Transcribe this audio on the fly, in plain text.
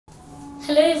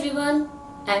Hello everyone,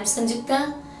 I am Sanjukta.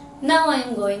 Now I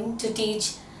am going to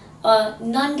teach a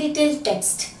non-detailed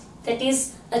text, that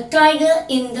is a tiger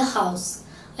in the house.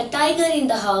 A tiger in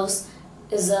the house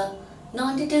is a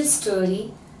non-detailed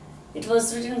story. It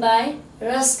was written by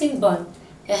Ruskin Bond.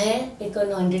 यह एक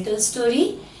non-detailed story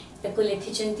याको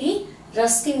लिखिଛନ୍ତି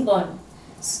Ruskin Bond.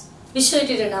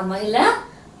 विषयटीर नाम है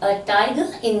A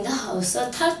tiger in the house.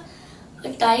 अर्थात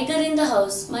a tiger in the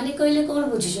house माने कहले कौन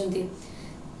बुझिଛନ୍ତି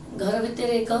घर भितर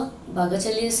एक बाघ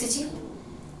चली आसी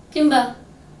किंबा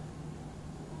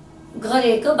घर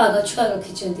एक बाघ छुआ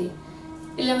रखी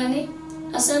पिला माने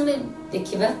आसम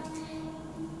देखिबा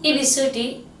ए विषयटी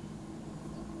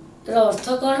अर्थ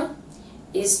कौन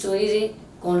ए स्टोरी रे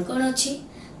कौन कौन अच्छी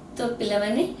तो पिला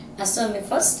माने Assam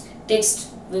first text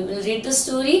we will read the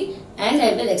story and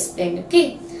I will explain.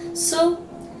 Okay, so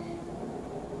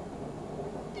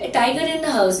a tiger in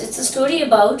the house, it's a story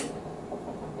about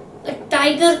a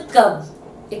tiger cub,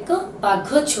 एक बाघ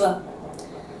छुआ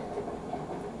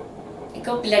एक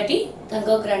पिलाटी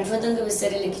तांको ग्रैंडफादर के विषय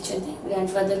रे लिखिଛନ୍ତି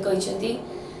ग्रैंडफादर कहिଛନ୍ତି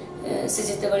से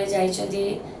जते बळे जाइଛନ୍ତି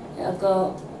एक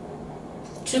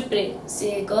ट्रिप रे से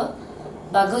एक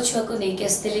बाघ छुआ को नेके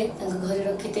आस्थिले तांको घर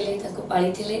रखिथिले तांको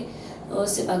पाळिथिले और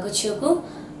से बाघ छुआ को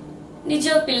निज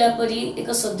पिला परी एक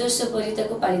सदस्य परी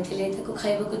ताको पाळिथिले ताको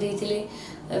खाइबा को देइथिले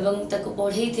एवं ताको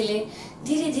पढेइथिले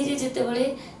धीरे धीरे जते बळे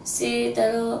से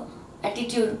तार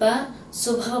एटीट्यूड बा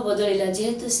स्वभाव बदलिला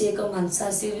जेहेतु से एक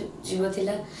मांसाहारी जीव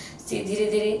थिला से धीरे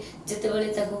धीरे जते बळे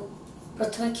ताको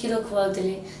प्रथम क्षीर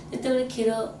खुआउथिले जते बळे क्षीर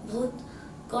बहुत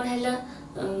कोन हैला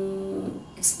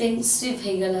एक्सपेंसिव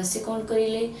हे गला से कोन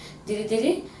करिले धीरे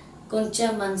धीरे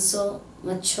कंचा मांस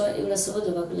माछ एवला सब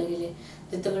दबा को लागिले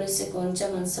जते बळे से कंचा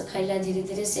मांस खाइला धीरे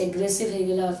धीरे से एग्रेसिव हे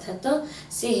गला अर्थात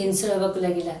से हिंसर होबा को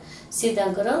लागिला से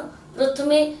तांकर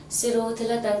प्रथमे से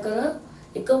रहथिला तांकर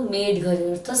एक मेड घर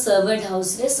अर्थ सर्वेंट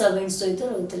हाउस रे सर्वेंट सहित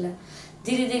रहथिला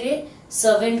धीरे धीरे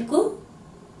सर्वेंट को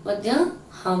मध्य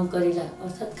हार्म करिला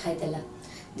अर्थात खाइदेला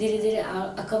धीरे धीरे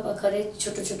आख पाखरे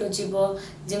छोट छोट जीव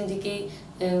जेमदि कि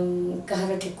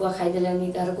कहार ठेकुआ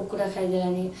खाइदेलानी कहार कुकुड़ा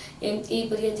खाइदेलानी एई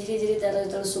परिया धीरे धीरे तार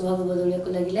जतल स्वभाव बदलिया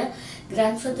को लागिला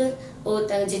ग्रैंडफादर ओ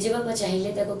ता जेजेबापा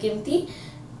चाहिले ताको केमती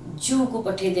जू को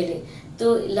पठे देले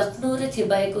तो लखनऊ रे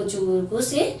थिबा एक जू को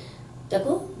से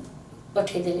ताको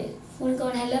पठे देले पुणी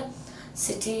कौन है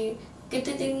सेठी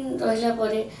केते दिन रहिला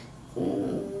परे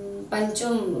 5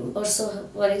 वर्ष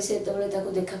पर से तबले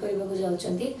ताको देखा करबा को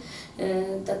जाउचंती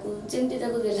ताको जेंती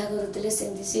ताको गेला करतले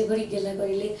सेंती से भरी गेला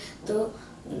करिले तो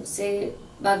से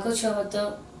बाघ छुआ मत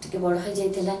टिके बड़ हो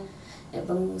जाइथिला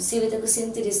एवं से भी ताको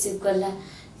सेंती रिसीव करला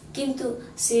किंतु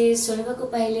से सुनबा को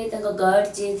पाइले ताको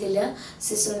गार्ड जे थिला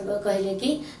से सुनबा कहले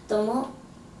कि तुम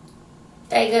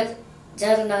टाइगर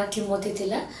जार ना ठिमोथी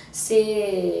थिला से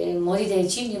मरी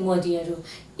जाइछि निमोनियारु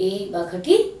एही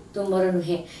बाघटी तुमर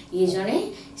नुहे ये जने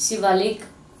शिवालिक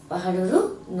पहाड़रू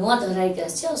नुआ धराई के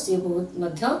आछे और से बहुत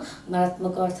मध्य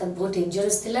मारात्मक अर्थात बहुत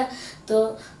डेंजरस थिला तो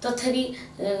तथापि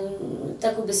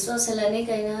ताको विश्वास हलाने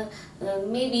काइना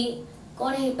मे बी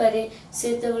कोन हे पारे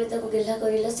से तबले ताको गेला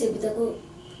करिला से भी ताको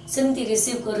सेमती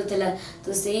रिसीव करूला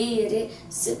तो से रे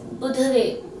बोधवे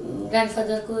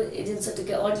ग्रैंडफादर को ए जिनस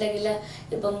टिके ऑड लागिला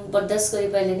एवं बर्दाश्त करि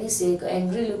पाइलेनी से एक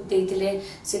एंग्री लुक देइतिले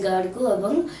से गार्ड को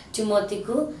एवं टिमोथी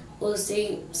को ओ से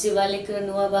शिवालिक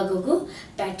नुआ बाघ को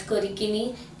पैट करिकिनी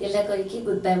गेला करिकि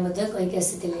गुड बाय मध्य कहि के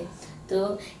आसीतिले तो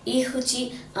ए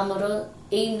होची हमरो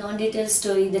a non detail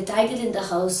story the tiger in the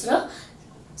house रो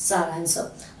सारांश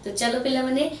तो चलो पिला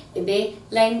माने एबे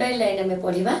लाइन बाय लाइन हमें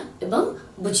पढिबा एवं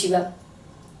बुझिबा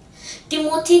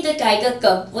Timothy the tiger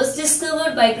cub was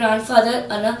discovered by grandfather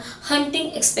on a hunting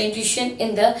expedition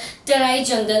in the Terai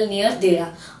jungle near Dera.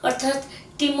 अर्थात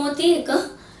टिमोथी एक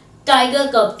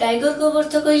टाइगर कब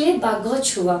अर्थ कहले बाघ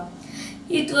छुआ.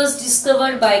 It was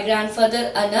discovered by grandfather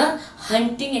on a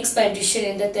hunting expedition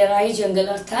in the Terai jungle.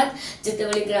 अर्थात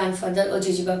जेतेबेले grandfather और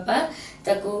जेजेबापा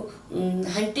ताको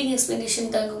hunting expedition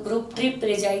ताको ग्रुप ट्रिप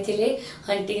रे जाइथिले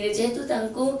हंटिंग रे जेहेतु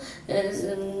ताको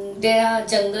डेरा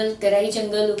जंगल तेराई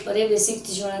जंगल ऊपर बेसिक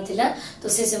जणा थिला तो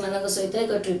से मानक सहित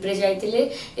एक ट्रिप रे जाइथिले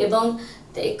एवं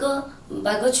एक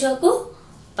बाघ छुआ को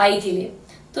पाइथिले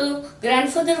तो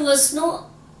ग्रैंडफादर वाज नो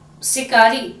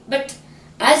शिकारी but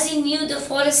as he knew the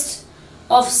forest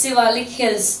of Shivalik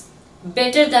hills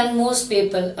better than most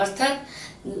people अर्थात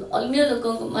अन्य लोक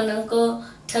मानक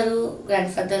थारु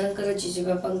ग्रैंडफादर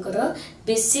जेजेबापांकर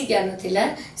बेसी ज्ञान थिला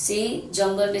से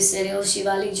जंगल विषय और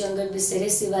शिवालिक जंगल विषय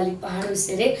शिवालिक पहाड़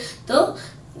विषय तो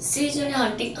से जने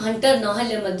हंटर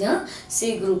नहले मध्य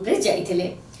से ग्रुप रे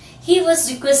जाइथिले. He was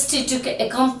requested to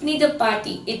accompany the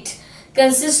party. It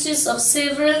consisted of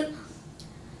several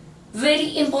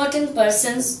very important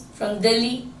persons from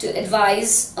Delhi to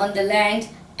advise on the land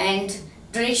and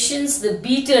directions the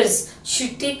beaters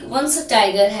should take once a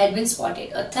tiger had been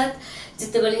spotted. अर्थात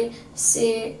जितेबाला से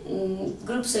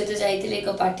group सहित जाइए एक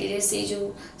party रे से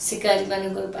जो शिकारी मान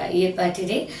ये पार्टी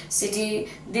रे सिटी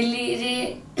दिल्ली रे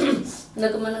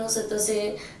लोक मान सहित से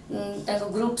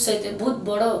ग्रुप सहित बहुत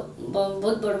बड़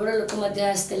बड़ लोक मध्य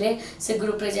आसते से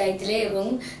ग्रुप रे जाइए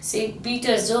एवं से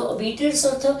बीटर्स जो बीटर्स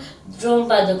अर्थ ड्रम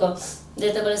बादक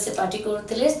जितेबाला से पार्टी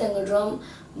करते ड्रम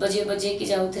बजे बजे की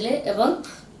जाऊले एवं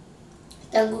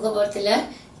तांको खबर थिला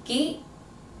कि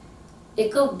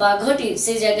एक बाघटी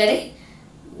से जगह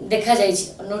देखा जाय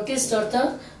नोटिस अर्थ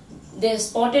दे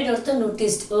स्पॉटेड अर्थ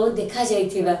नोटिस ओ देखा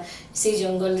जाइथिबा से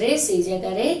जंगल रे से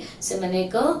जगह रे से माने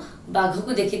एक बाघ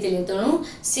को देखिथिले तणु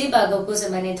से बाघ को से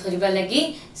माने धरिबा लागि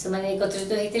से माने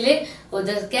एकत्रित होइथिले ओ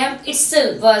the camp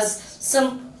itself was some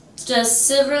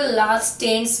several large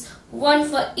tents, one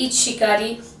for each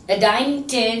shikari, a dining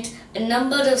tent, a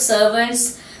number of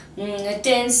servants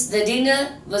tents. The dinner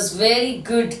was very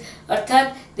good.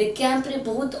 अर्थात the camp रे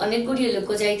बहुत अनेक गुड़िए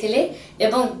लोक जाइथिले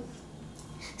एवं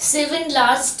 7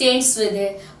 large tents were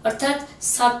there. अर्थात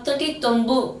 7टी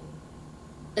तंबू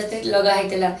लगा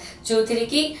हैतला जोथिरे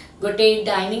कि गोटे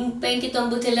डाइनिंग पे की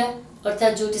तंबू थिला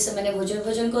अर्थात जोटी से माने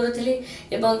भोजन करथिले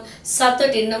एवं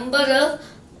 7टी नंबर ऑफ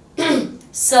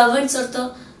सर्वेंट्स अर्थ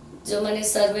जो माने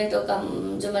सर्वेंट काम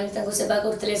जो माने ताको सेवा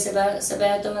करथिले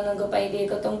सेवायत मानक पाई भी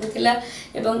एक तंबू थिला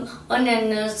एवं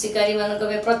अन्य शिकारी मानक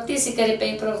पे प्रति शिकारी पे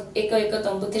एक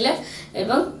तंबू थिला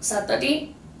एवं 7टी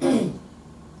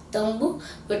तंबू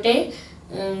गोटे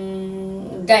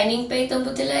डाइनिंग पे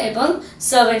तंबू थिला एवं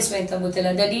सर्वेंट्स पे तंबू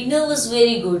थिला. The dinner was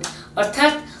very good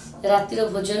अर्थात रातिर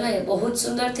भोजन बहुत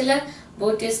सुंदर थिला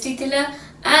बहुत टेस्टी थिला.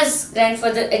 As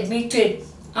grandfather admitted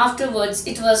afterwards,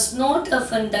 it was not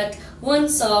often that one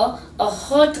saw a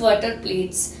hot water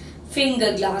plates,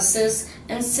 finger glasses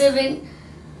and 7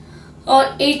 or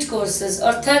 8 courses.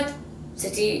 अर्थात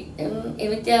सेठी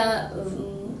एमितिया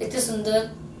एते सुंदर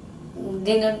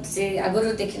डिनर से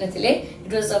आगुरु देखि नथिले.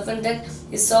 It was often that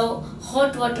he saw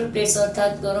hot water plates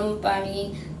अर्थात गरम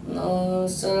पानी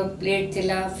plate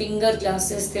थिला, finger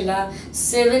glasses थिला,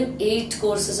 7-8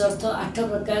 कोर्सेस अर्थ 8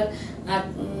 प्रकार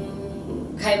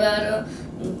खाइबार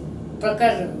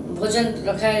प्रकार भोजन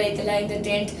रखा रहता in the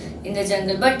tent in the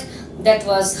jungle. But that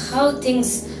was how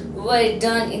things were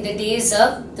done in the days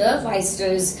of the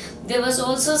viceroys. There was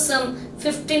also some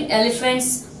 15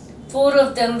 elephants. 4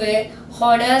 of them were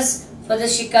hodas for the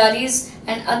shikaris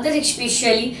and other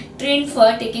especially trained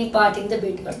for taking part in the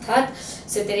bid. अर्थात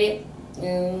से तेरे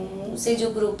से जो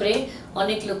group रे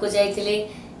अनेक लोक जाइथिले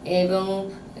एवं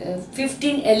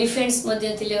 15 elephants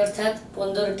मध्य थिले अर्थात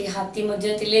 15टी हाथी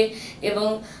मध्य थिले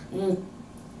एवं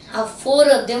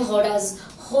 4 of them hodas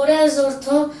earth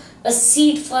a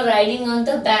seat for riding on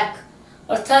the back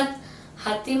अर्थात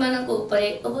हाथी मान को ऊपर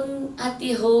एवं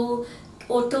हाथी हो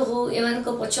ओटो हो एमान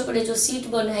को पछपड़े जो सीट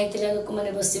बनाई थिला लोक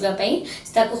माने बसिबा पई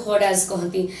ताको होडास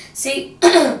कहती. से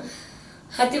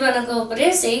हाथी मान को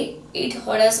ऊपर से 8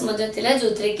 होडास मध्य थिला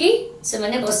जोथरे कि से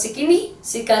माने बसिकिनी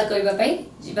शिकार करबा पई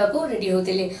जिबा को ready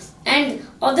होतिले. And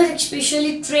other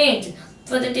specially trained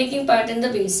for the taking part in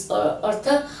the base अर्थ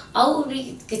आउ भी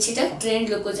किछिटा ट्रेन्ड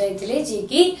लोक जाइतिले जे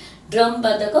कि ड्रम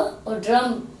बादक और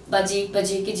ड्रम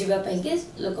बाजी के जिबा पई के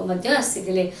लोक मध्य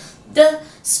आसीतिले. The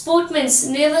स्पोर्टमेन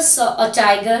never saw a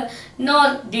tiger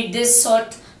nor did they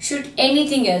shoot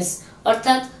anything else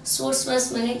अर्थात स्पोर्ट्समैन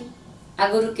माने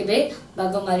आगुरु केबे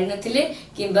बाघ मारि नथिले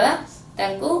किबा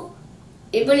तांको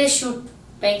एबले शूट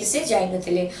पैक से जाय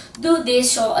नथिले. दो they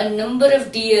saw a number of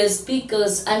dears,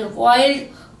 pickers and wild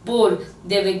boar,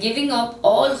 they were giving up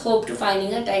all hope to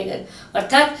finding a tiger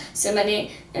अर्थात से माने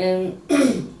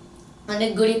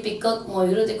अनेक गुड़ी पिकक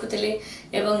मयूर देखुथिले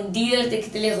एवं डियर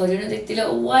देखिथिले, हरिण देखिथिले.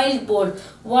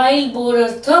 वाइल्ड बोर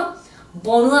अर्थ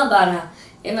बणुआ बारा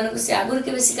एमानको से आगुरु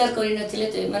केबे शिकार करि नथिले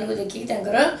तो एमानको देखि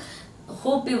तांकर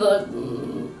होप भी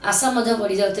आशा मध्य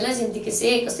बढ़ी जाउतला जेंति के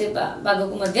से बाघ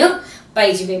को मध्य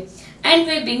पाई जिवे. And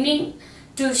way beginning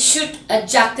to shoot a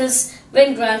jackals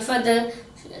when grandfather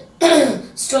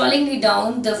strolling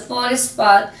down the forest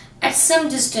path at some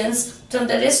distance from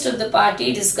the rest of the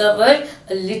party discovered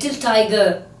a little tiger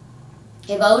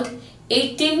about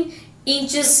 18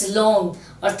 inches long.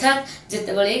 अर्थात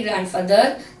जितेबाला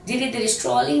grandfather धीरे धीरे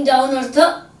strolling down अर्थ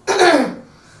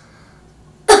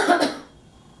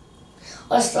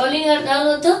और strolling down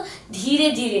अर्थ धीरे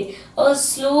धीरे और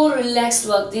slow relaxed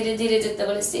walk धीरे धीरे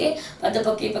जितेबाला से पाद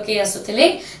पके आसुथिले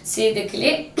से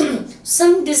देखिले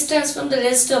some distance from the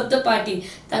rest of the party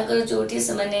तांकर जोठी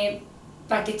से माने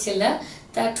पार्टी छिला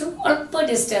ताठू अल्प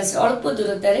डिस्टेंस अल्प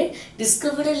दूरता रे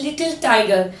डिस्कवर अ लिटिल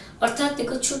टाइगर अर्थात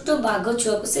एक छोट बाघ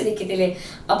छुआ को से देखिथिले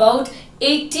अबाउट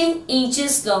 18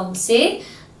 इंचेस लॉन्ग से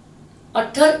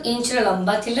 18 इंच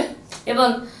लंबा थिला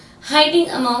एवं hiding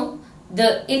among the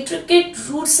intricate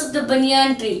roots of the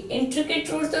banyan tree intricate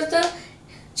roots अर्थात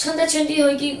छंदा छंदी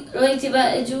होई रहिथिबा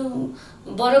जो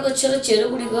बर गछर चेर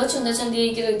गुडी गो छंदा छंदी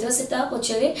होई रहिथिबा से ता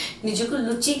पछरे निजको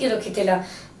लुची के रखिथिला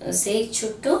से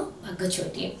छोटो भाग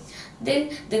छोटी then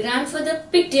the grandfather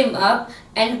picked him up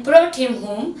and brought him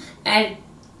home and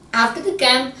after the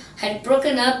camp had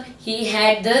broken up he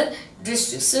had the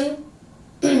restriction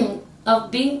of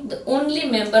being the only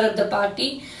member of the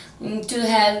party to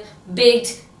have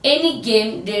baked any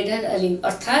game dead or alive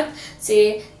अर्थात से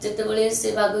जते बळे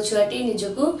से भाग छुआटी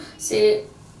निजको से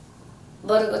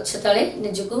बर गछ तले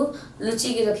निजको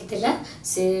Luche के रखिथिला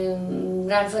से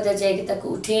ग्रैंडफादर जाय के ताको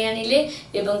उठे आनिले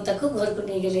एवं ताको घर को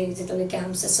नै गेले जते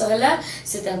कैंप से सहला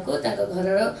से ताको ताको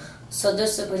घरर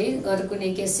सदस्य परि घर को नै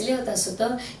के आसिले ता सहित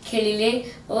खेलिले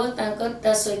और ताको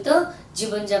ता सहित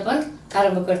जीवन यापन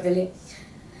आरंभ कर देले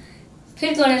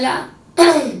फिर कोनला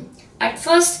at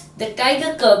first the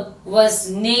tiger cub was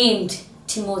named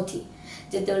Timothy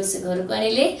जते से घर को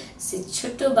आनिले से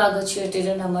छोटो बाघ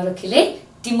छुआटीर नाम रखिले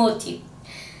Timothy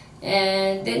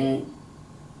and then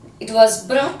it was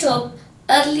brought up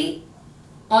early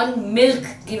on milk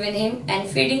given him and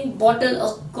feeding bottle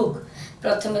of cook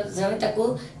प्रथम जमे ताको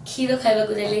खीर खाइबा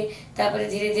को देले तापर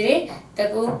धीरे धीरे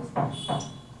ताको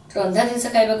रंधा जिंस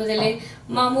खाइबा को देले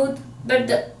Mamud but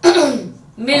the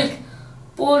milk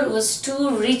pour was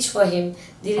too rich for him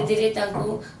धीरे धीरे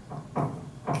ताको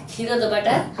खीर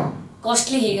दबाटा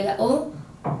कॉस्टली हे गला ओ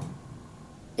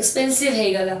एक्सपेंसिव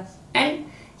हे गला and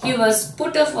he was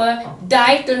put off a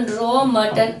diet on raw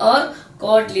mutton or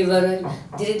cod liver oil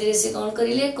धीरे धीरे से कौन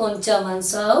करिले कंचा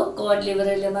मांस और cod liver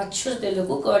oil माछर देले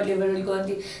को cod liver oil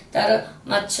कहंती तार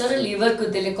माछर लिवर को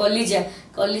देले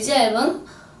कलिजा एवं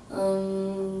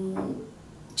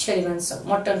छेली मांस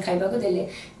मटन खाइबा को देले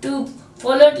to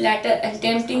followed latter and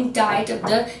tempting diet of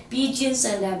the pigeons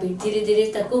and rabbit धीरे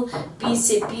धीरे ताको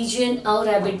pigeon और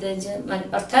rabbit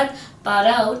अर्थात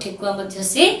पारा और ठेकुआ मध्य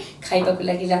से खाइबा को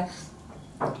लागिला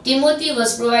Timothy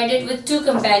was provided with two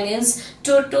companions,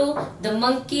 Toto, the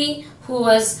monkey, who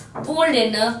was bold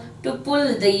enough to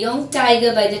pull the young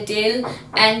tiger by the tail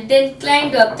and then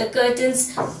climbed up the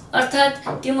curtains.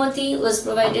 अर्थात Timothy was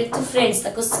provided to friends.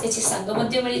 ताको किसी संग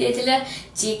मध्य मिली देथिला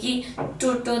जे कि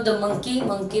Toto the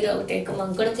monkey रो एक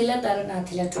मंकड़ थिला तार ना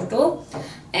थिला Toto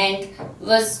and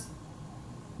was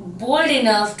bold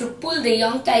enough to pull the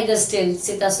young tiger's tail.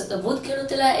 से ता सत बहुत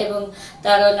खेलुतला एवं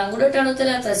तार लांगुड़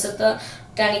टाणुतला ता सत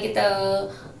टाणी के ता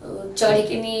चढ़ी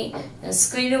के नी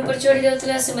स्क्रीन ऊपर चढ़ी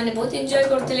जाउतला से माने बहुत enjoy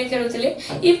करथले खेलुतले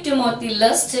if Timothy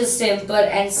lost his temper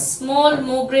and small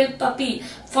mongrel puppy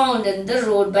found in the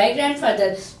road by grandfather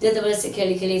जेतबे से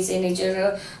खेली खेली से नेचर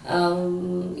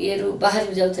ये रु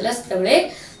बाहर जाउतला तबले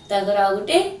तागर आ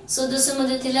गुटे सदस्य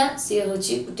मध्ये थिला से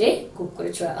होची गुटे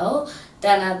कुकुर छुआ आ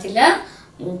ता ना थिला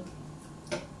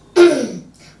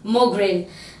mongrel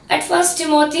at first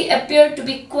Timothy appeared to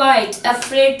be quite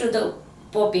afraid to the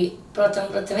puppy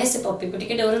प्रथम से puppy को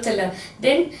टिके डर थला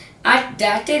then at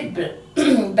darted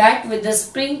back with the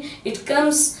spring it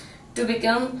comes to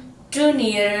become too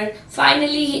near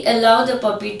finally he allowed the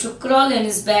puppy to crawl on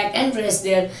his back and rest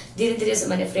there धीरे धीरे से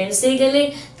माने फ्रेंड्स से गले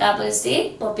तापर से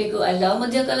puppy को allow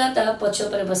मध्य कला ता पछो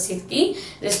पर बसित की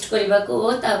रेस्ट करबा को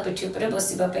ओ ता पिठी पर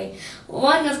बसिबा पई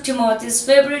one of Timothy's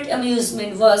favorite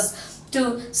amusement was to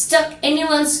stalk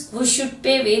anyone who should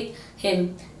pay with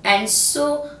him and so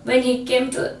when he came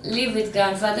to live with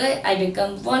grandfather I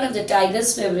become one of the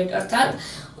tiger's favorite अर्थात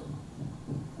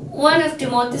one of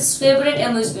Timothy's favorite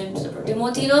amusement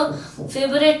Timothy row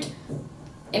favorite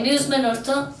amusement अर्थ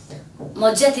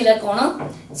मजा थिला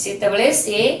कोन से तबले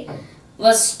से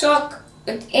was talk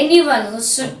with anyone who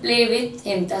should play with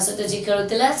him ता सतो जी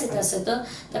खेलुतला से ता सतो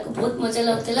ताको बहुत मजा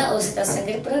लागतला और से ता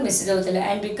संगे पर message आउतला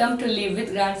and become to live with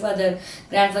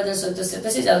grandfather सतो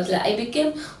से जाउतला I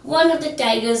became one of the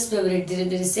tiger's favorite धीरे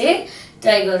धीरे से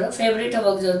टाइगर फेवरेट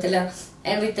हो जाउतला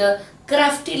and with a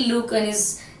crafty look on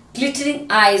his glittering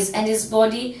eyes and his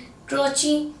body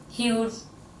crouching he would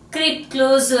creep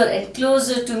closer and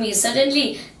closer to me suddenly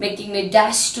making me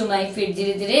dash to my feet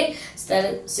धीरे धीरे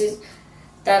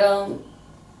तार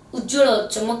उज्जवल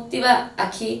चमकतिबा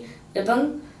आखि एवं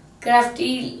crafty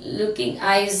looking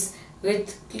eyes with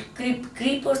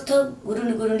creep अर्थ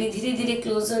गुरुनी धीरे धीरे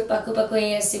closer पाको पाको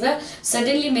हे आसीबा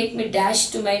suddenly make me dash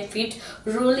to my feet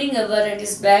rolling over on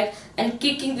his back and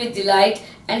kicking with delight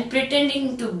and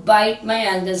pretending to bite my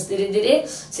ankles धीरे धीरे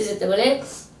से जतबले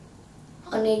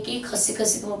अनेकी खसी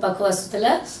खसी मो पाख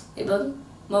आसुला एवं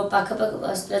मो पाख पाख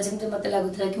आसुला जमते मते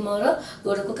लागुला कि मोर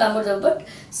गोड़ को कामड़ दब बट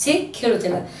से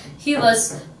खेलुला he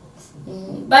was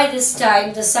by this time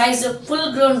the size of full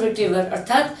grown retriever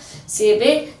अर्थात से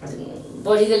बे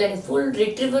बढ़ी गलानी full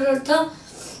retriever अर्थ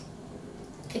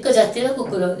एक जातिर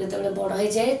कुकुर जेतबे बड़ हो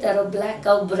जाए तार ब्लैक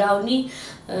और ब्राउनी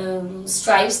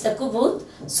स्ट्राइप्स तक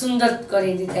बहुत सुंदर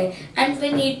करे दिखाए and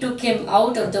when he took him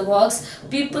out of the walks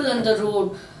people on the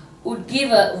road would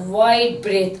give a wide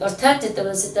breath अर्थात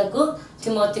जेतबे से ताको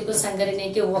टिमोथी को संगरे नै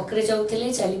के वॉक रे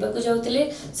जाउथिले चलीबा को जाउथिले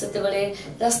सेतबे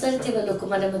रास्ता रे थिबा लोक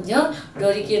माने मध्य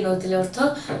डरी के नथिले अर्थ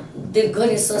दीर्घ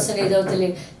निश्वास नै जाउथिले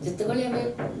जेतबे हमें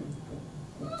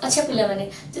अच्छा पिला माने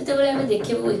जेतबे हमें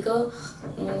देखिबो एक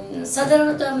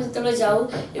साधारणतः हम जेतबे जाऊ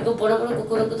एक बड़ बड़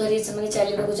कुकुर को धरि से माने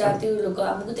चलीबा को जाती लोक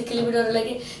हमको देखिले भी डर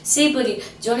लागे से परी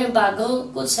जने बाघ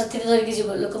को साथी धरि के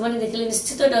जीव लोक माने देखिले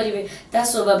निश्चित डरिबे ता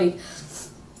स्वाभाविक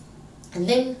and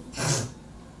then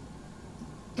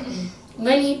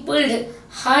when he pulled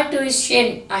hard to his chain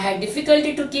I had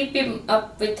difficulty to keep him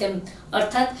up with him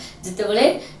अर्थात जेतेबेले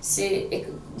से एक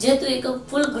जेतु एक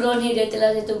फुल ग्रोन ही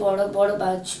रहतला जेतु बड़ बड़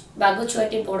बागो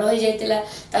छुआटी बड़ हो जायतला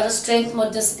तार स्ट्रेंथ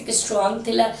मध्ये से स्ट्रांग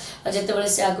थिला जेतेबेले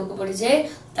से आगो को बढ़ी जाए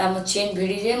ता म चेन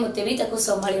भिड़ी जाए मते भी ताको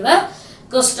संभाळिबा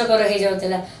कष्टकर हो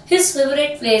जाउतला his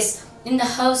favorite place in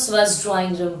the house was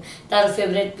drawing room तार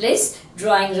फेवरेट प्लेस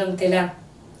ड्राइंग रूम थिला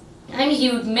and he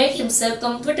would make himself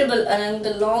comfortable on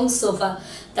the long sofa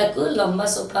ताको लंबा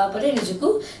सोफा पर निजको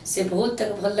से बहुत तक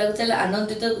भल लागतला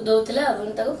आनंदित दोतला और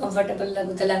ताको कंफर्टेबल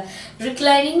लागतला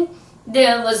reclining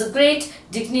there was a great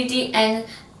dignity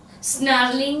and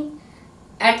snarling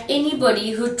at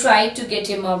anybody who tried to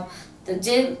get him up तो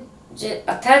जे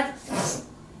अर्थात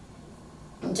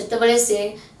जतबले से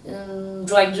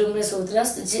ड्राइंग रूम में सोतला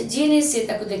जीने से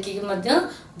ताको देखि के मध्य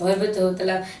भयभीत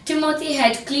होतला Timothy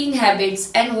had clean habits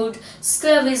and would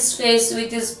scrub his face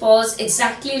with his paws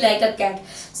exactly like a cat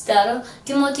तार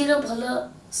टिमोथी रो भलो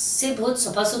से बहुत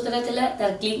सफा सुतरा थिला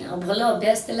तार क्लीन भलो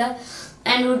अभ्यास थिला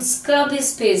and would scrub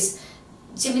his face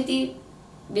जेमिति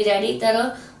बिराडी तार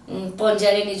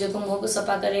पंजारे निजो को मुह को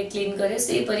सफा करे क्लीन करे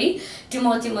से परी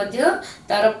टिमोथी मध्य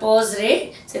तार पॉज रे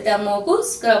से ता मुह को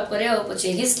स्क्रब करे और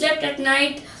पछे he slept at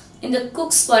night in the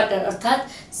cook's quarter अर्थात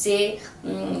से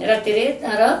राति रे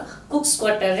तार cook's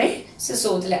quarter रे से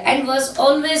सोतला and was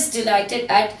always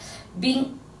delighted at being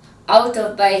out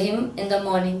of by him in the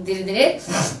morning धीरे धीरे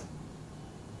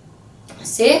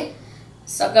से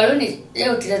सकाळु नि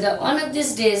उठिला one of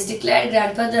these days declared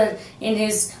grandfather in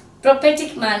his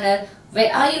prophetic manner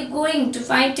where are you going to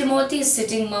find Timothy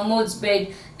sitting Mahmoud's bed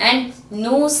and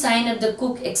no sign of the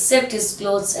cook except his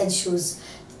clothes and shoes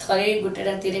थरे गुटे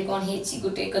राति रे कोन हेची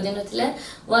गुटे एक दिन थिला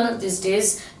one of these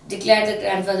days declared the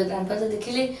grandfather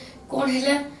देखिले कोन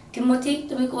हैला Timothy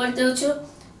तुमे कोन देउछो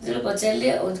जले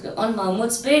पचाले on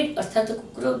Mahmoud's bed अर्थात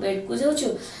कुकुर बेड को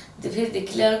जाउछो फिर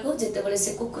देखिला को जेते बळे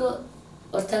से कुकुर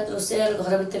अर्थात रोसेयार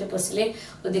घर भीतर पसिले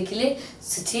ओ देखिले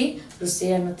सेठी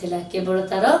रोसेया नथिला केवल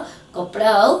तार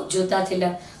कपड़ा और जोता थिला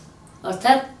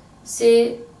अर्थात से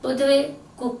पदवे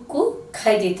कुकु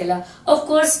खाई देथिला of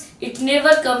course it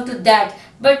never come to that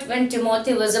but when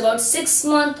Timothy was about 6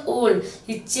 months old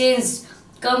he changed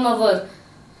come over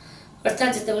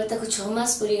अर्थात जते बळे ताको 6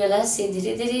 मास पुरी गला से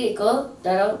धीरे धीरे एक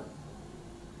तार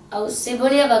आ से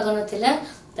भलिया बाग नथिला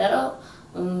तार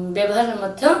व्यवहार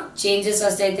मध्य changes uh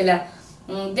जायतिला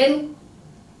then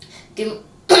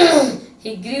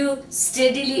he grew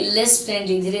steadily less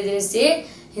friendly धीरे धीरे से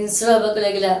हिंस्र होबक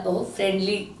लागला बहुत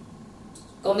फ्रेंडली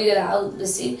कमी गला आ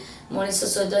बेसी मनुष्य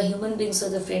सहित ह्यूमन बीइंग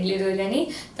सहित फ्रेंडली रहलानी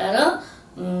तार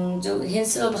जो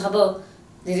हिंस्र भाव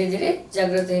धीरे धीरे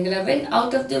जागृत हो गला when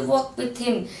out of the walk with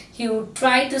him he would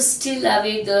try to steal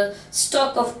away the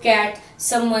stock of cat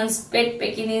someone's pet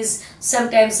Pekingese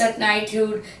sometimes at night he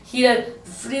would hear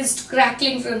frost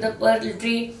crackling from the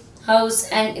poultry house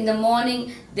and in the morning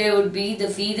there would be the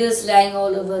feathers lying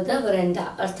all over the veranda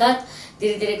अर्थात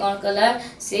धीरे धीरे कौन कला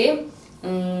से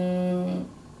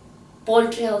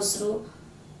poultry house रो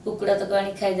कुकुड़ा तक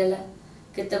आनी खाई देला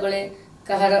केते बळे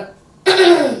कहार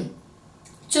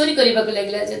चोरी करिबा को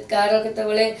लागला जे कार केते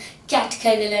बळे कैट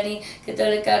खाई देलानी केते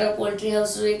बळे कार पोल्ट्री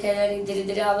हाउस रो खाई देलानी धीरे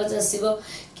धीरे आवाज आसीबो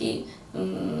कि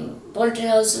पोल्ट्री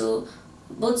हाउस रो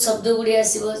बहुत शब्द गुड़ी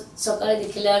आसीबो सकाळे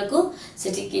देखिला को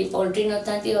सेठी की पोल्ट्री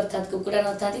नथाती अर्थात कुकुड़ा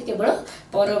नथाती केवल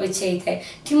पर बिछाई थाए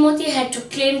Timothy had to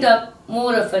climb up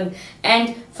more often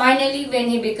and finally when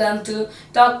he began to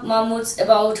talk Mahmoud's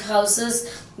about houses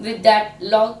with that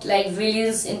locked like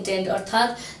villains intent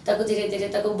अर्थात ताको धीरे धीरे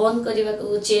ताको बंद करिबा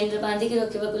को चेन रे बांधी के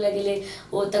रखिबा को लागिले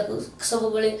ओ ताको सब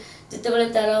बळे जते बळे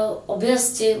तार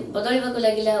अभ्यास जे बदलिबा को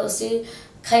लागिला ओ से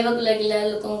खाइबा को लगिला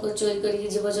लोकन को चोरी करके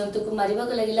जीवजंतु को मारिबा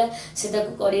को लगिला से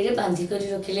ताको कड़ी रे बांधी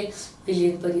करी रखिले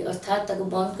विलियन परी अर्थात ताको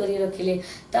बंद करी रखिले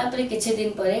तापरे किछि दिन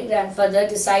परे grandfather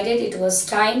decided it was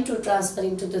time to transfer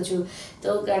him to the zoo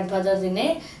तो ग्रैंडफादर दिने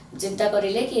चिंता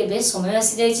करिले कि एबे समय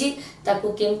आसी जाई छी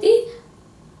ताको केमती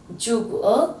जू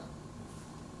को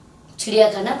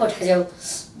चिड़ियाखाना पठा जाऊ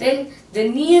देन द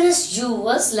नियरेस्ट जू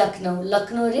वाज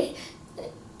लखनऊ रे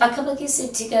पाखापाखि से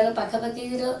ठिकार पाखापाखि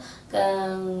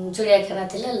चिड़ियाखाना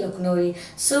थिला लखनऊ रे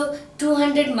सो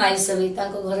 200 माइल्स अवे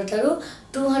ताको घर ठारू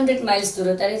 200 माइल्स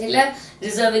दूरतारे थिला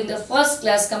reserving the first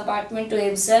class compartment to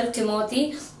himself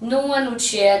Timothy no one would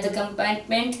share the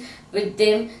compartment with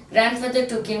them. Grandfather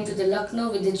took him to the Lucknow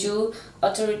with the Jew.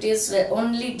 Authorities were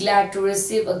only glad to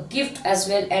receive a gift as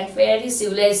well and very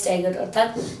civilized tiger.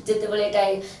 अर्थात जिते बड़े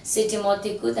tie से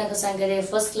Timothy को ताको संगरे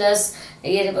first class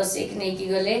ये रे बस एक नहीं की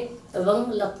गले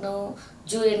एवं लखनऊ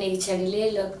जू रे नहीं छाड़िले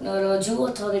लखनऊ रो जू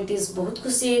अथॉरिटीज बहुत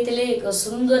खुशी हेतले एक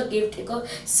सुंदर गिफ्ट एक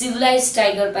सिविलाइज्ड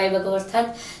टाइगर पाइबा को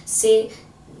अर्थात से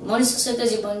मनुष्य सहित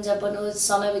जीवन जापन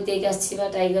समय बितेक आछिबा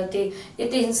टाइगर टे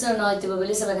एते हिंसा न होतिबो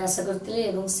बोली सब आशा करथिले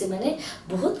एवं से माने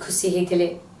बहुत खुशी हेतिले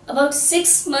about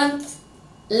 6 months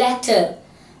later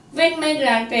when my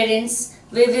grandparents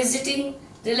were visiting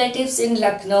relatives in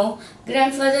Lucknow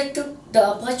grandfather took the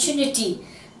opportunity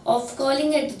of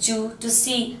calling at the Jew to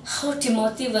see how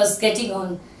Timothy was getting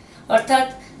on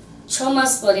अर्थात 6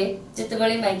 मास परे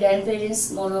जेतेबेले my grandparents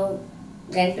मोर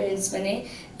grandparents माने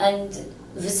and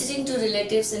visiting to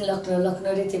relatives in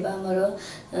Lucknow रे थिबा हमर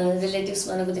relatives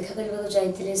मानको देखा करबा को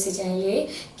जाइथिले से चाहिले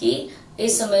कि ए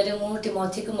समय रे मो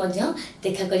टिमोथी को मध्य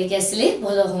देखा करी के आसले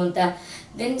भलो होंता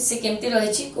देन से केमती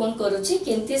रहिछि कोन करूछि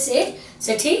केमती से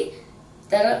सेठी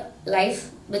तार life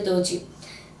बेतोछि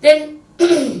then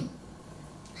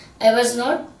I was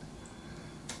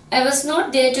not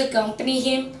there to accompany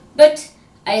him but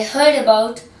I heard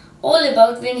all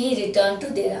about when he returned to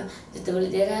Dera जेतेबेले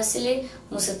Dera आसिले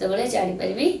मु सेतेबेले जानि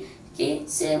परबी कि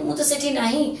से मु तो सेठी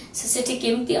नाही से सेठी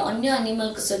केमती अन्य एनिमल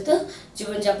को सहित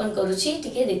जीवन यापन करूछि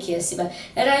टिके देखि आसीबा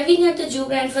arriving at the Jew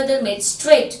grandfather made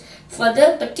straight for the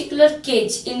particular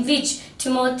cage in which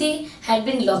Timothy had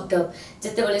been locked up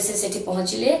जेतेबेले से सेठी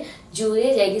पहुंचिले जू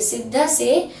रे जाई सीधा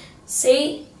से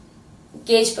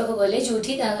केज पाखो गले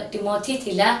जोठी टिमोथी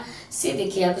थिला से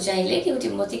देखिया को चाहिए कि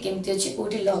टिमोथी केमती अछि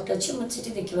कोठी लॉक्ड अछि मत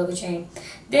सेठी देखिबा को चाहिए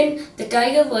then the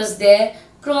tiger was there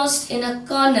crossed in a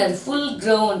corner full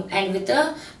grown and with a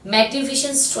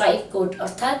magnificent striped coat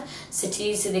अर्थात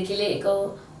सेठी से देखिले एको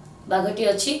बागटी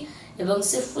अछि एवं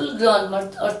से फुल ग्रोन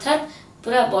अर्थात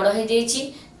पूरा बड़ हो जाईछि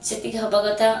सेति हबा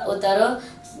कथा ओ तारो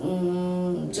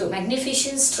जो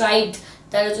मैग्निफिसेंट स्ट्राइप्ड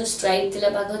तारो जो स्ट्राइप थिला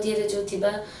बागटी रे जो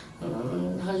थिबा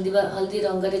हल्दी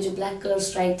रंग रे जो ब्लैक कलर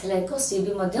स्ट्राइप थिला एको से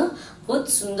भी मध्य बहुत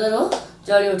सुंदर हो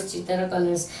जळी उठछि तार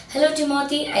colours hello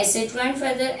Timothy I said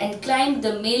grandfather and climbed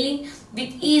the mailing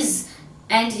with ease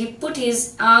and he put his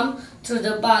arm through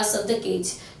the bars of the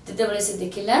cage तते बळे से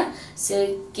देखिला से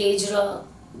केज रो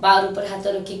बार ऊपर हाथ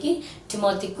रखी कि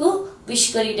टिमोथी को विश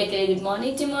करी डेके good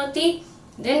morning Timothy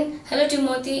then hello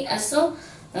Timothy आसो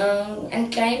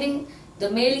and climbing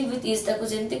the mailing with is ताको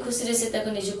जेंते खुशी रे से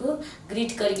ताको निजुको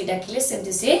ग्रीट करके डाकिले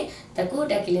सेंते से ताको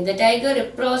डाकिले the tiger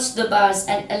approached the bars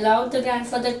and allowed the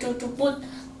grandfather to put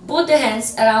both the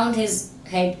hands around his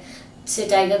head से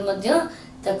टाइगर मध्य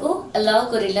ताको अलाउ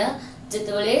करिला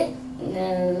जेतेबेले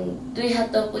दुई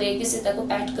हाथ पुरे के से ताको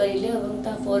पैट करिले एवं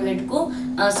ता फोरहेड को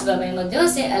आसबा में मध्य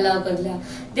से अलाउ करला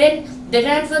then the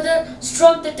grandfather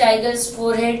stroke the tigers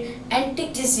forehead and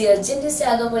ticked his year जेते से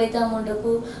आगे बळिता मुंड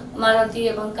को मारती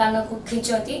एवं कान को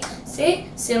खिंचती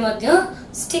से मध्य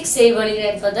ठीक से बळी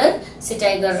ग्रैंडफादर से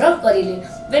टाइगर रो करिले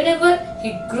whenever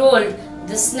he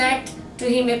growled the snake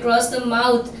to him across the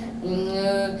mouth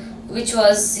which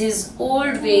was his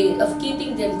old way of keeping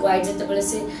them quiet जेतेबेले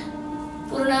से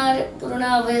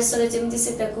पुराना अभ्यास रे जेमति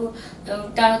से ताको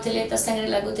टाणुथिले ता संगे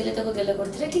लागुथिले ताको गेला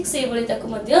करथिले ठीक से बळी ताको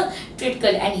मध्य ट्रीट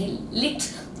कर and he licked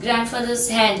grandfather's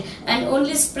hand and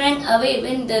only sprang away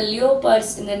when the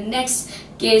leopards in the next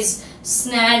cage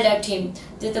snared at him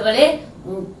जेतेबेले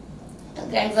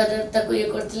grandfather ताको ये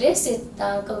करथिले से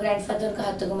ताको ग्रैंडफादर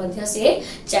का हाथ को मध्य से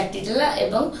चाटिटला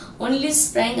एवं ओनली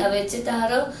स्प्रैंग अवे से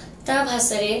तारो ता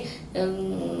भाषा रे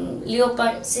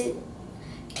लियोपार्ड से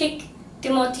ठीक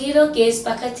टिमोथी रो केस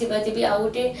पाखा थिबा थिबी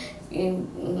आउटे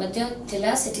मध्य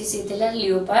थिला सेठी से थिला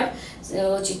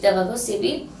लियोपार्ड चित्ता भागो से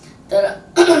भी तर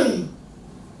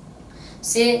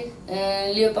से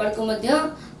लियोपार्ड को मध्य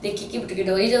देखि कि बिटके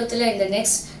डोरी जाउतला in the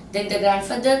next then the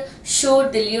grandfather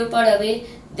showed the leopard away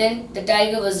then the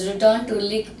tiger was written to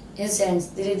leak his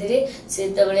hands धीरे धीरे से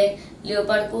तबले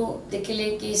लियोपार्ड को देखिले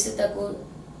कि से ताको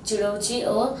चिड़ौची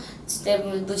और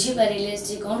बुझी पारे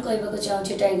सी कौन कहवाक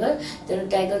चाहूँ टाइगर तेणु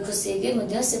टाइगर खुशी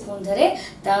से पुणी थे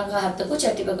हाथ को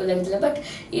चाटिबा लगी but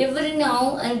every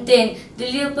now and then the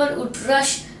leopard would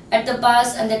rush at the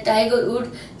pass and the tiger would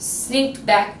sneak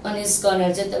back on his corner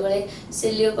जेतेबेले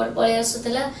से लियोपार्ड पळे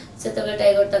आसुतला सेतेबेले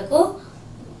टाइगर ताको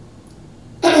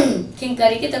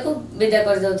खिंकारी के ताको विदा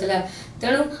कर दउतला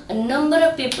तेणु a number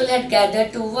of people had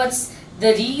gathered to watch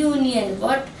the reunion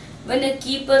when a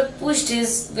keeper pushed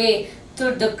his way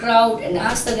through the crowd and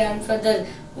asked the grandfather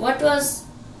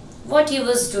what he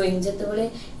was doing जेतेबेले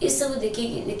ए सब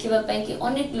देखिबा पई कि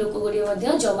अनेक लोक गुडी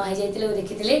मध्ये जमा हो जाइतिले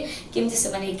देखितिले केमति से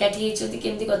माने एकाठी हेचोती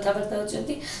केमति कथा बार्ता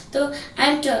होचोती तो आई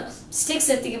एम स्टिक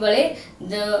सेति के बेले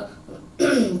द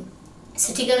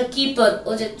सेठिकार कीपर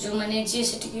ओ जो माने जे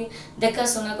सेठि देखा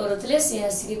सुना करूथिले से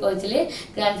आसी के कहिथिले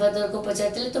ग्रैंडफादर को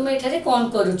पचारथिले तुम एठारे कोन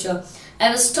करूछ I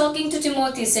was talking to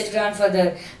Timothy said grandfather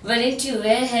वेरंट you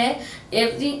वे है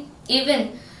even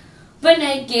when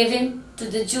I gave him to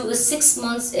the Jew 6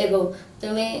 months ago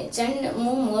तमे जान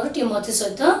मु मोर टिमोथी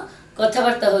सहित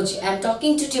कथाबार्ता होची I am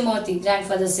talking to Timothy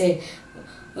grandfather said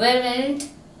weren't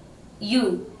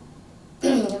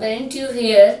you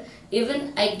here even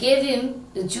I gave him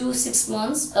the Jew 6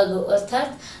 months ago अर्थात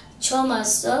 6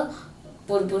 मास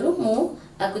पूर्वरु मु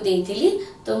आकु देइथिली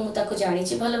तो मु ताको जानि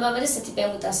छि भलो बाबरे सेति पे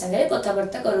मु ता संगे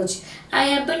कथाबार्ता करूछि I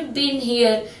haven't been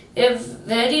here a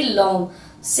very long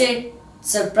said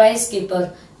surprise keeper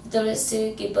तबे से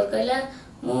कीपर कहला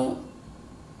मु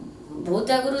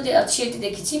बहुत आगुरु दे अच्छी eighty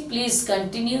देखिछि please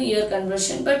continue your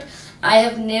conversation but I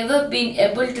have never been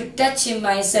able to touch him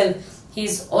my self he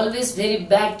is always very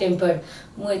bad tempered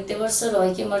मु एते वर्ष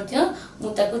रहि के मध्य मु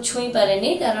ताको छुई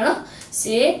पारेनी कारण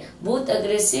से बहुत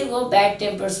अग्रेसिव और बैड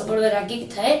टेम्पर सबले रागी की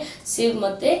थाए से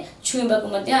मते छुईबा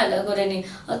को मते आला करेनी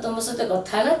और तुम सते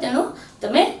कथाला तेनु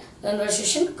तमे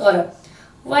कन्वर्सेशन कर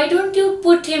Why don't you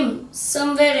put him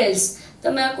somewhere else?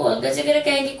 तो मैं आपको अलग जगह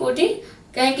कहेंगे कोटी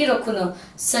कहेंगे रखुनो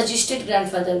suggested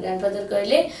grandfather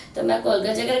कहले तो मैं आपको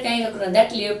अलग जगह कहेंगे रखुनो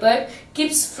that leopard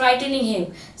keeps frightening him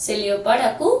से leopard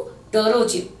आपको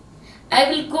डरोची I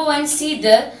will go and see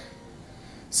the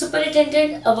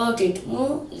superintendent about it मु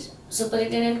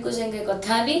superintendent को संगे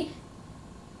कथा भी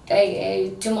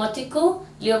टिमोथी को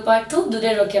leopard ठू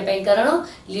दूरे रखिया पई कारण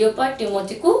leopard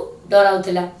टिमोथी को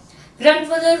डराउथिला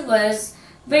grandfather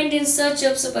went in search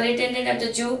of superintendent at the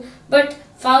Jew but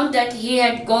found that he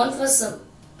had gone for some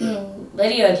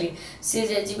very early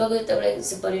से जीवा को तबले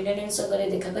superintendent संगे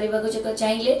देखा करबा को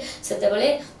चाहिए सेतबले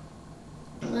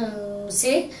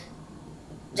से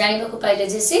जानिबा को पाइले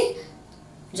जे से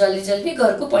जल्दी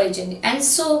घर को पळै छथि and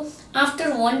so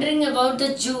after wandering about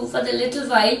the Jew for the little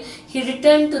while he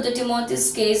returned to the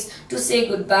Timothy's case to say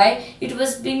goodbye it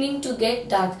was beginning to get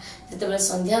dark जेतबले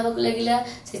संध्या बक लागिला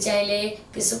से चाहिले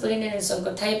कि सुपरिटेंडेंट संग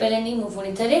कथाई पेलेनी मु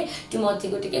पुनी थरे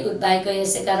टिमोथी को टिके गुड बाय कहे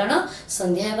से कारण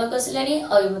संध्या बक असलानी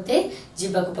और मते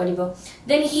जीवा को पड़िबो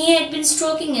then he had been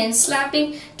stroking and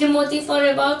slapping Timothy for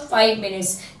about 5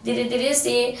 minutes धीरे धीरे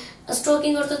से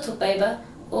स्ट्रोकिंग और तो थुपाइबा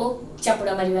ओ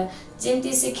चापुडा मारिबा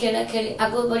जेंती से खेली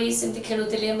आगो बड़ी सेमती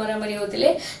खेलुतिले मारामारी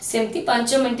होतिले सेमती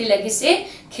 5 मिनिट लागि से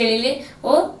खेलिले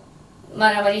ओ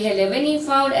मारामारी हेले when he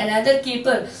found another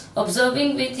keeper observing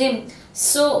with him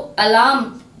so alarmed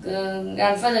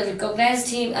grandfather recognized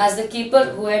him as the keeper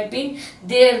who had been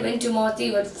there when Timothy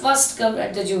had first come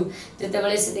at the Jew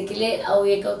जेतेबेले से देखिले आ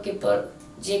एक कीपर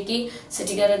जे कि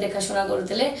सेठिकार देखा सुना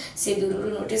करथले से दूररु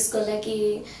नोटिस करला कि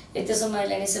एते समय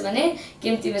लानी से माने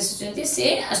केमती मेसुचंती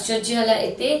से आश्चर्य हला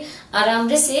एते आराम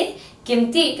रे से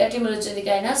केमती काठी मिलुचंती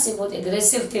कायना से बहुत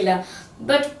एग्रेसिव थिला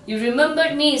but you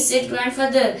remembered me said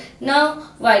grandfather now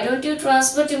why don't you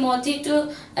transfer Timothy to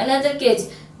another cage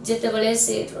जेतेबेले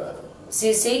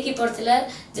से की पड़थिला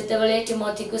जेतेबेले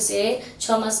टिमोथी को से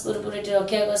 6 मास पूर्व रे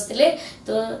रखिया गस्तिले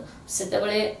तो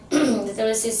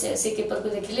जेतेबेले से कीपर को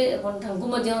देखिले अपन ढंगु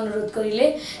मध्ये अनुरोध करिले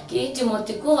कि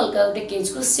टिमोथी को हल्का उटे केज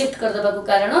को शिफ्ट कर देबा को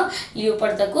कारण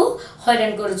लियोपार्ड ताको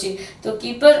हैरान करूची तो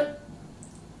कीपर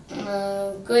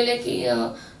कहले कि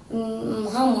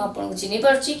हां मु आपन चिनि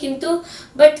परची किंतु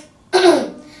but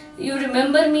you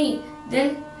remember me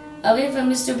then away from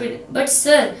me stupid but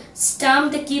sir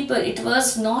stamped the keeper it was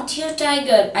not your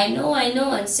tiger I know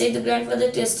and said the grandfather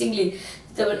testingly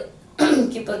the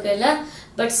keeper कहला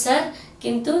but sir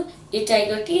किंतु ए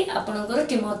tiger T आपनकर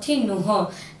Timothy नुह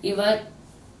you are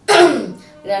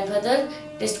grandfather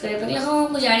test करे पगला हां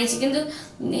मु जानि छी किंतु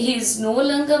he is no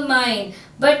longer mine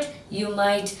but you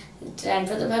might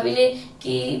grandfather भाबिले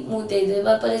कि मु दे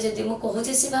देबा परे जति मु कहू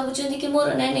जे से भाबु चंदी कि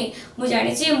मोर नहीं मु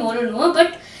जानि छी मोर नुह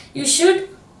but you should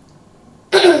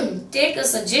take a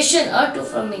suggestion or two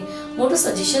from me motto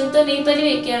suggestion तो नहीं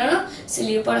परिवे कारण से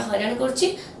लियोपार्ड हैरान करछि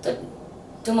तो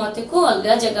टिमोथी को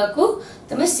अलग जगह को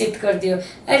तुम्हें शिफ्ट कर दियो।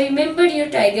 I remember your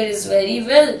tiger is very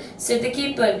well said the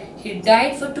keeper, he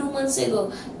died for 2 months ago।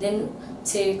 Then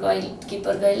से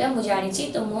कीपर कहला मु जानी छी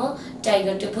तो मो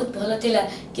टाइगर टे बहुत भलो थिला,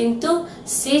 किंतु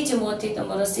से टिमोथी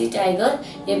तमरो से टाइगर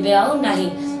एबे आउ नाही,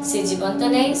 से जीवंत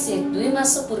नाही, से 2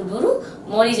 मास पूर्वरु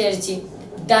मरि जायछि।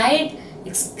 डाइड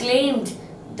एक्सक्लेम्ड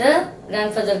द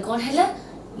ग्रैंडफादर, कोन हैला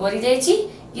मरि जायछि?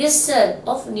 यस सर,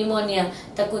 ऑफ निमोनिया,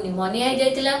 ताको निमोनिया आ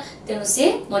जायतिला तेनु से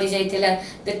मरि जायतिला।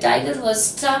 The tiger was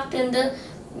trapped in the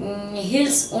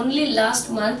hills only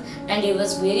last month and he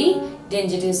was very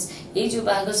dangerous. ए जो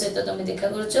बाघ सहित तुम देखा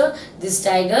करछो, this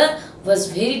tiger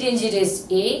was very dangerous.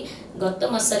 ए गत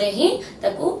मासरे ही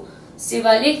ताको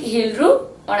शिवालिक हिल रु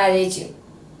अणा जायछि।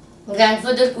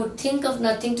 Grandfather could think of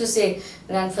nothing to से,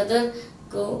 ग्रैंडफादर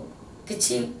को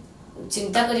किछि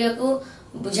चिंता करिया को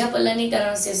बुझा पड़लानी,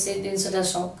 कारण से दिन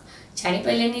शॉक छाणी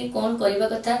पाइलेनी कौन करबा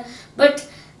कथा। But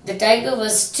the tiger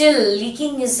was still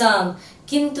leaking his arm,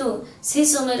 किंतु से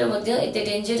समय रे मध्य एते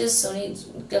डेंजरस सुनी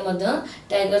के मध्य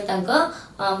टाइगर तांका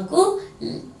आर्म को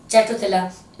चाटुतला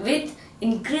विथ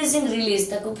इंक्रीजिंग रिलीज,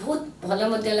 ताको बहुत भलो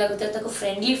मध्य लागुतला, ताको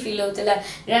फ्रेंडली फील होतला।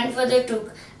 Grandfather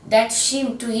took that scheme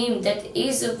to him that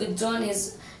is withdrawn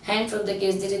his hand from the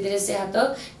cage, धीरे धीरे से हाथ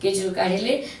केज रु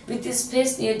काढिले। with his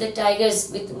face near the tigers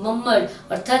with murmured,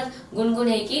 अर्थात गुनगुन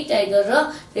है कि टाइगर रो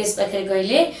फेस पाखरे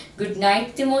कहले good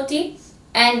night Timothy,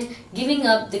 and giving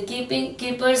up the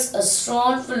keepers a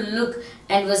scornful look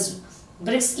and was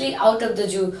briskly out of the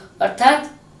zoo,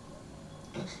 अर्थात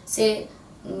से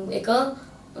एक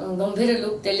गंभीर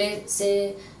लुक देले से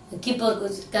कीपर को,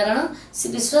 कारण से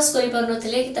विश्वास करि पार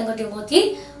नथिले कि तांको टिमोथी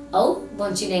आउ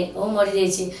बंची नै ओ मरि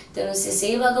जायछि। तेनु से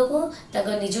सेही भाग को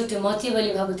ताको निजो टिमोथी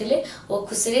बोली भाबुतिले ओ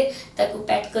खुशी रे ताको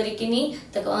पैट करिकिनी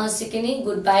ताको हंसिकिनी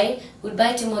गुड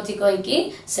बाय टिमोथी कहि कि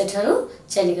सेठारु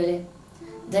चली गले।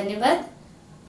 धन्यवाद।